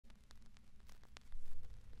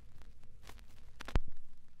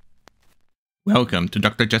Welcome to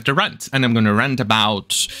Dr. Jester Rants, and I'm gonna rant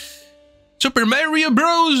about Super Mario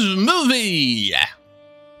Bros. Movie!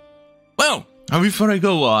 Well, before I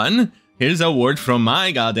go on, here's a word from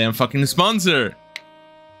my goddamn fucking sponsor.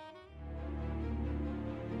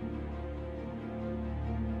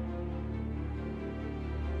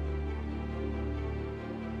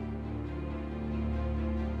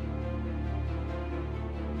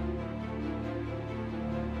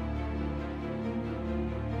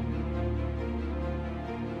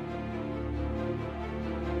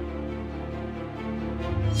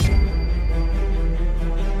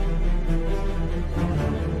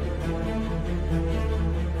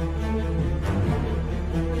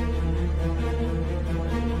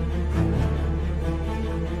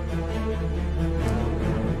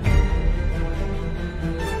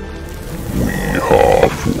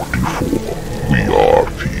 We are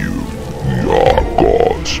few. We are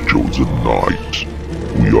God's chosen knights.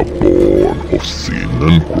 We are born of sin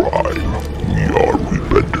and crime. We are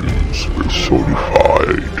repentance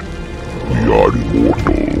personified. We are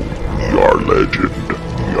immortal. We are legend.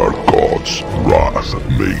 We are God's wrath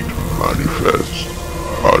made manifest.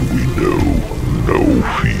 And we know no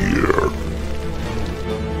fear.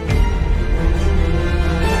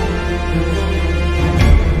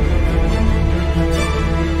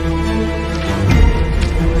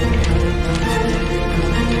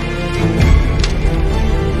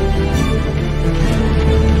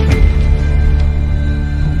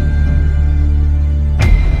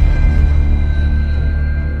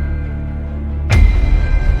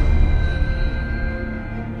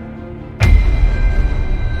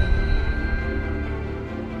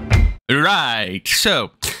 Right,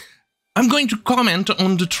 so I'm going to comment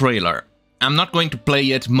on the trailer. I'm not going to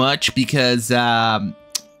play it much because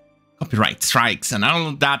copyright strikes and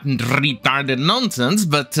all that retarded nonsense,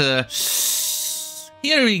 but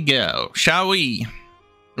here we go, shall we?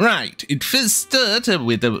 Right, it first started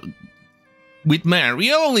with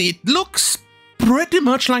Mario. It looks pretty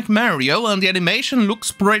much like Mario, and the animation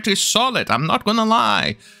looks pretty solid, I'm not gonna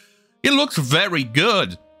lie. It looks very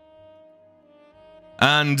good.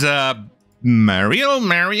 And Mario,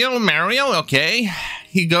 okay.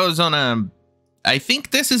 He goes on a... I think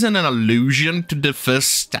this is an allusion to the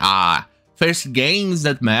first games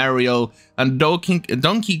that Mario and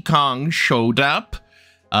Donkey Kong showed up.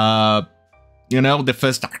 You know, the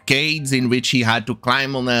first arcades in which he had to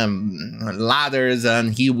climb on ladders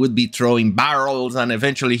and he would be throwing barrels and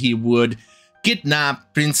eventually he would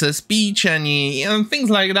kidnap Princess Peach and things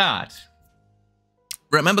like that.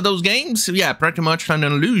 Remember those games? Yeah, pretty much an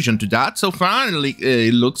allusion to that. So far,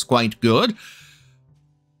 it looks quite good.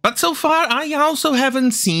 But so far, I also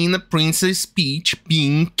haven't seen Princess Peach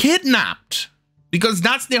being kidnapped. Because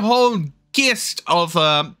that's the whole gist of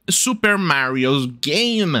Super Mario's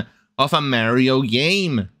game. Of a Mario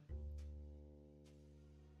game.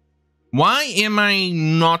 Why am I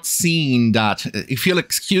not seeing that? If you'll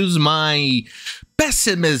excuse my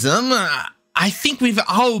pessimism... I think we've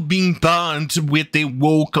all been burnt with the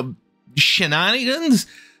woke shenanigans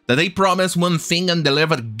that they promise one thing and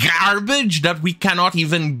deliver garbage that we cannot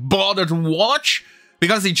even bother to watch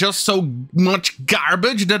because it's just so much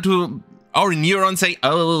garbage that our neurons say,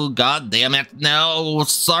 oh, god damn it, no,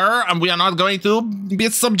 sir, and we are not going to be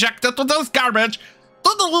subjected to this garbage.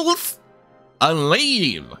 And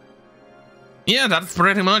leave. Yeah, that's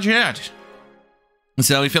pretty much it.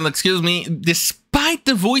 So if you'll excuse me, despite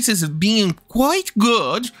the voices being quite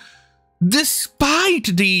good,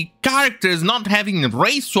 despite the characters not having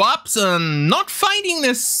race swaps and not finding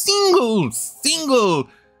a single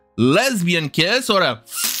lesbian kiss or a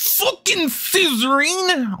fucking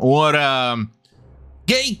scissoring or a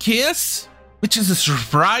gay kiss, which is a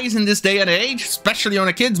surprise in this day and age, especially on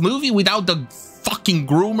a kid's movie without the fucking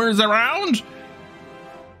groomers around.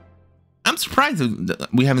 I'm surprised that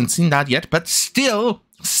we haven't seen that yet, but still,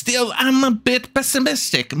 I'm a bit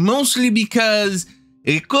pessimistic, mostly because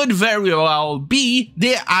it could very well be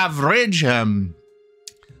the average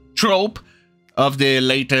trope of the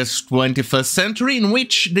latest 21st century in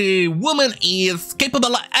which the woman is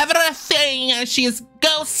capable of everything and she is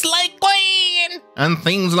ghost-like queen and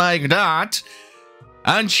things like that,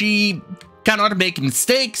 and she cannot make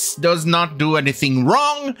mistakes, does not do anything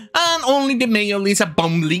wrong, and only the male is a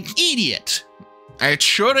bumbling idiot. It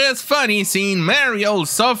sure is funny seeing Mario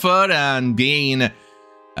suffer and being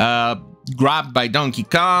grabbed by Donkey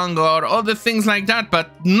Kong or other things like that, but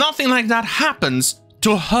nothing like that happens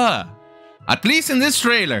to her. At least in this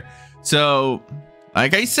trailer. So,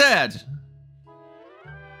 like I said,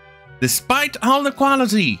 despite all the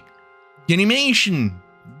quality, the animation,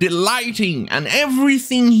 the lighting, and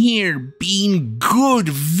everything here being good,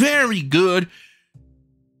 very good,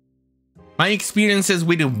 my experiences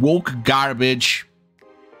with the woke garbage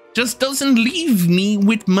just doesn't leave me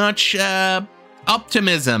with much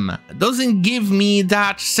optimism. Doesn't give me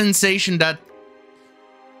that sensation that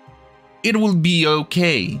it will be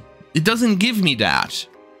okay. It doesn't give me that.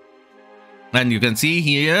 And you can see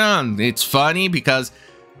here, it's funny because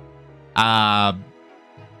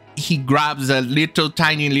he grabs a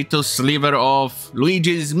tiny little sliver of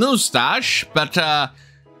Luigi's mustache, but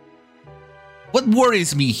what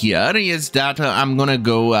worries me here is that I'm gonna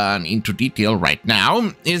go into detail right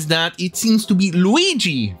now, is that it seems to be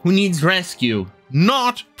Luigi who needs rescue,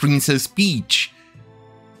 not Princess Peach,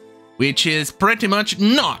 which is pretty much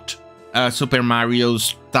not Super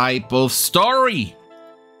Mario's type of story.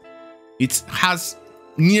 It has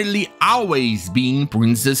nearly always been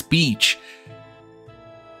Princess Peach.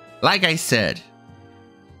 Like I said,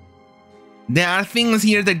 there are things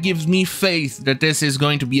here that gives me faith that this is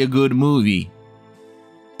going to be a good movie.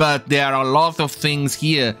 But there are a lot of things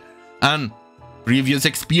here, and previous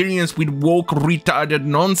experience with woke retarded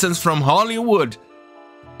nonsense from Hollywood,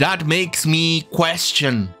 that makes me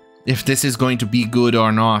question if this is going to be good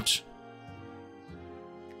or not.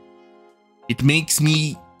 It makes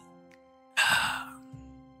me,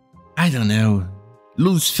 I don't know,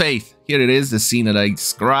 lose faith. Here it is, the scene that I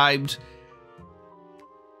described.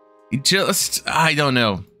 It just, I don't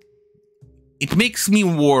know. It makes me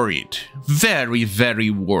worried. Very, very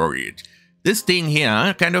worried. This thing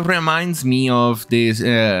here kind of reminds me of this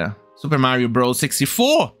Super Mario Bros.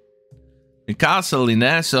 64. The castle in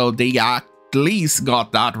there, so they at least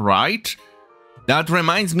got that right. That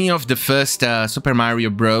reminds me of the first Super Mario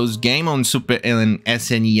Bros. Game on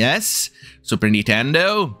SNES, Super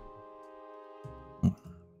Nintendo.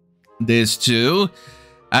 This too.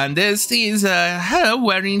 And this is her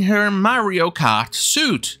wearing her Mario Kart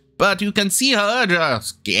suit. But you can see her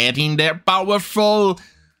just getting their powerful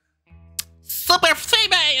super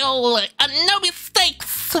female and no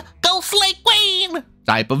mistakes, go slay queen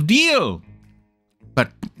type of deal.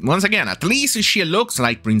 But once again, at least she looks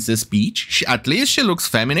like Princess Peach. At least she looks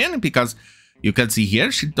feminine, because you can see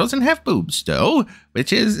here she doesn't have boobs though,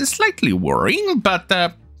 which is slightly worrying, but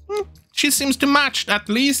she seems to match at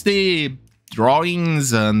least the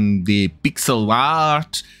drawings and the pixel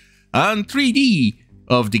art and 3D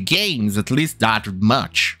of the games, at least that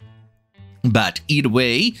much. But either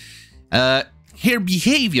way, her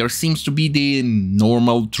behavior seems to be the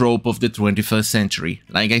normal trope of the 21st century.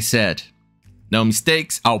 Like I said, no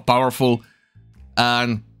mistakes, all powerful,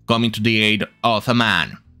 and coming to the aid of a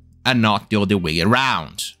man, and not the other way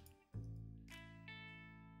around.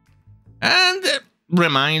 And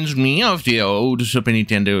reminds me of the old Super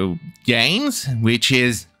Nintendo games, which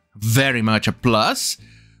is very much a plus.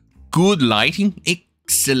 Good lighting,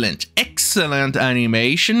 excellent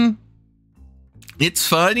animation. It's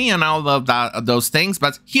funny and all of those things,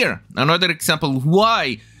 but here, another example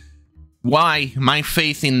why my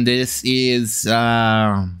faith in this is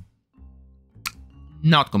not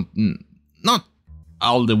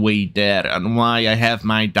all the way there, and why I have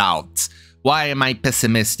my doubts. Why am I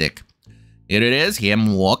pessimistic? Here it is,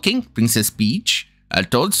 him walking, Princess Peach, a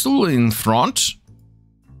toadstool in front.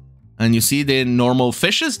 And you see the normal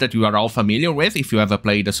fishes that you are all familiar with if you ever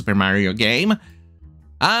played a Super Mario game.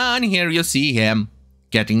 And here you see him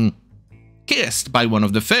getting kissed by one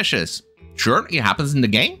of the fishes. Sure, it happens in the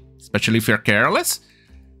game, especially if you're careless.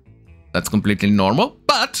 That's completely normal,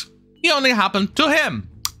 but it only happened to him.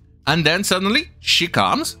 And then suddenly,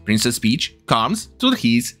 Princess Peach comes to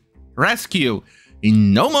his rescue.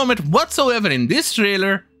 In no moment whatsoever in this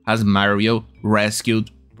trailer has Mario rescued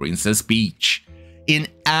Princess Peach. In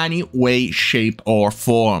any way, shape, or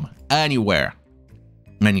form. Anywhere.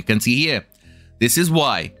 And you can see here, this is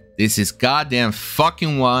why. This is goddamn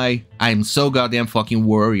fucking why I'm so goddamn fucking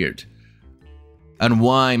worried. And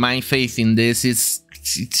why my faith in this is,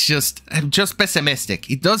 I'm just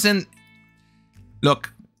pessimistic. It doesn't...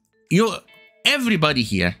 Look, everybody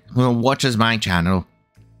here who watches my channel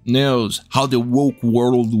knows how the woke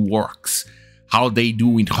world works. How they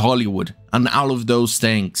do in Hollywood and all of those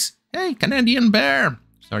things. Hey, Canadian bear.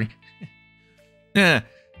 Sorry. Yeah.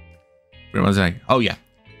 Where was I? Oh, yeah.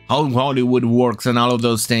 How Hollywood works and all of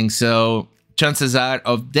those things. So chances are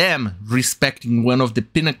of them respecting one of the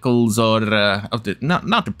pinnacles, or not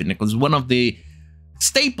the pinnacles, one of the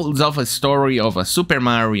staples of a story of a Super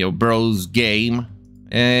Mario Bros. Game.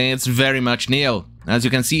 It's very much nil. As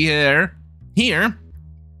you can see here,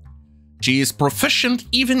 she is proficient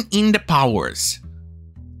even in the powers.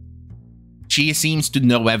 She seems to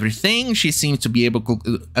know everything. She seems to be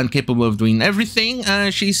incapable of doing everything.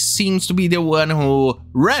 She seems to be the one who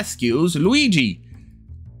rescues Luigi.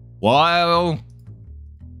 While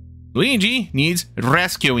Luigi needs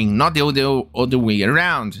rescuing, not the other way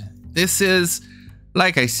around. This is,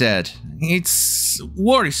 like I said, it's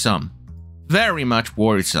worrisome. Very much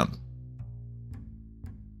worrisome.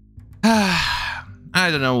 I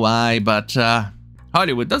don't know why, but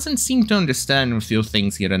Hollywood doesn't seem to understand a few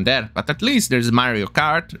things here and there, but at least there's Mario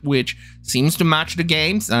Kart, which seems to match the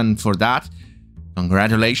games, and for that,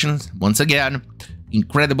 congratulations, once again.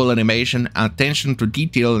 Incredible animation, attention to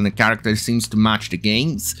detail in the characters seems to match the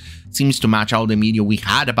games, seems to match all the media we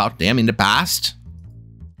had about them in the past.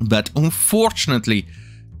 But unfortunately,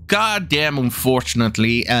 goddamn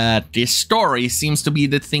unfortunately, this story seems to be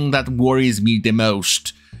the thing that worries me the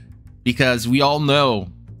most. Because we all know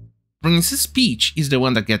Princess Peach is the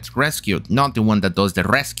one that gets rescued, not the one that does the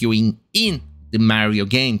rescuing in the Mario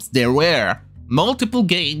games. There were multiple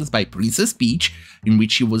games by Princess Peach in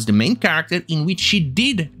which she was the main character, in which she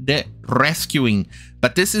did the rescuing.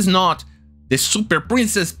 But this is not the Super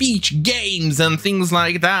Princess Peach games and things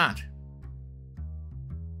like that.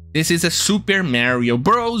 This is a Super Mario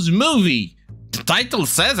Bros. Movie. The title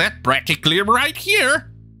says it practically right here.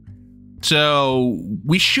 So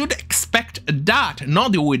we should expect that,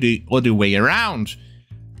 not the other way around.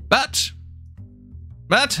 But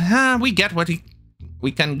we get what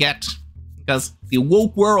we can get, because the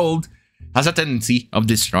woke world has a tendency of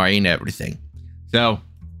destroying everything. So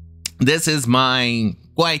this is my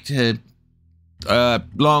quite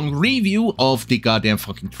long review of the goddamn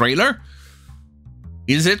fucking trailer.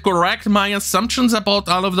 Is it correct, my assumptions about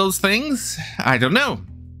all of those things? I don't know.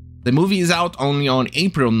 The movie is out only on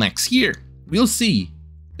April next year. We'll see.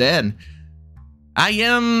 Then, I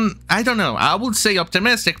don't know, I would say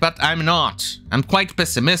optimistic, but I'm not. I'm quite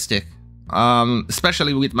pessimistic.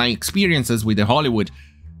 Especially with my experiences with the Hollywood.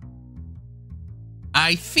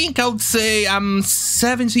 I think I would say I'm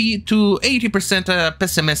 70 to 80%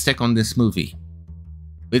 pessimistic on this movie.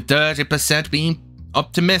 With 30% being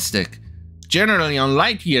optimistic. Generally on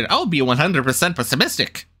Lightyear, I'll be 100%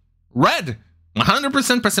 pessimistic. Red,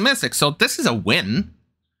 100% pessimistic, so this is a win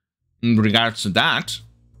in regards to that.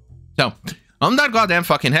 So, on that goddamn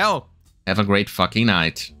fucking hell, have a great fucking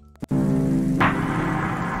night.